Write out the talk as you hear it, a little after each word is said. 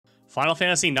Final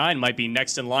Fantasy IX might be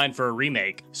next in line for a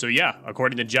remake. So yeah,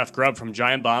 according to Jeff Grubb from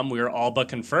Giant Bomb, we are all but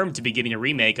confirmed to be getting a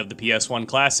remake of the PS1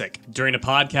 classic. During a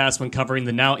podcast when covering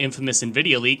the now infamous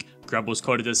Nvidia leak, Grubb was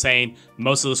quoted as saying,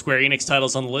 "Most of the Square Enix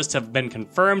titles on the list have been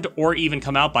confirmed or even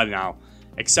come out by now,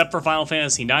 except for Final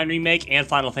Fantasy IX Remake and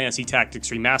Final Fantasy Tactics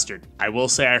Remastered. I will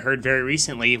say I heard very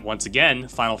recently, once again,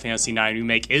 Final Fantasy IX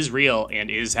Remake is real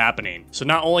and is happening. So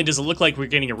not only does it look like we're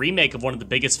getting a remake of one of the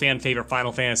biggest fan favorite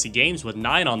Final Fantasy games with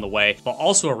 9 on the way, but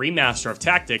also a remaster of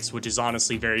Tactics, which is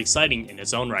honestly very exciting in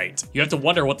its own right. You have to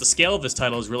wonder what the scale of this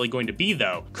title is really going to be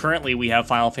though. Currently we have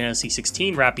Final Fantasy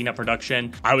XVI wrapping up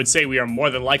production. I would say we are more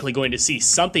than likely going to see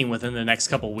something within the next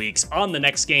couple weeks on the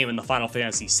next game in the Final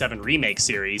Fantasy VII Remake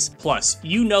series. Plus,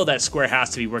 you know that Square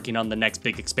has to be working on the next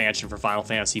big expansion for Final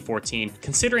Fantasy XIV,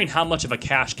 considering how much of a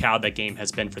cash cow that game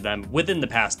has been for them within the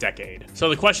past decade. So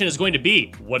the question is going to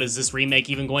be, what is this remake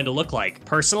even going to look like?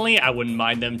 Personally, I wouldn't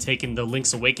mind them taking the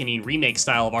Link's Awakening remake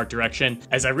style of art direction,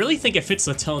 as I really think it fits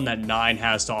the tone that 9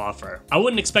 has to offer. I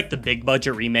wouldn't expect the big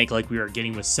budget remake like we were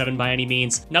getting with 7 by any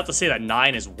means, not to say that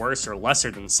 9 is worse or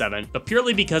lesser than 7, but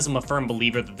purely because I'm a firm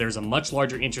believer that there's a much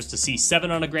larger interest to see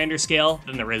 7 on a grander scale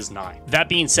than there is 9. That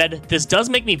being said, this does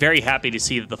make me very happy to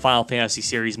see that the Final Fantasy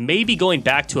series may be going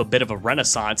back to a bit of a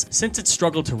renaissance since it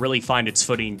struggled to really find its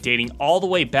footing dating all the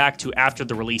way back to after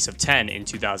the release of 10 in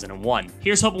 2001.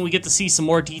 Here's hoping we get to see some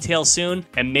more details soon,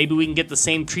 and maybe we can get the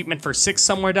same treatment for 6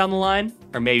 somewhere down the line,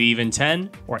 or maybe even 10,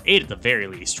 or 8 at the very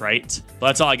least, right? But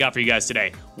that's all I got for you guys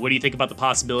today. What do you think about the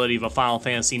possibility of a Final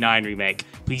Fantasy IX remake?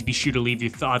 Please be sure to leave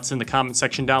your thoughts in the comment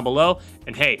section down below,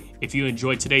 and hey, if you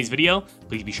enjoyed today's video,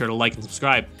 please be sure to like and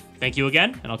subscribe. Thank you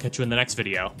again, and I'll catch you in the next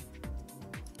video.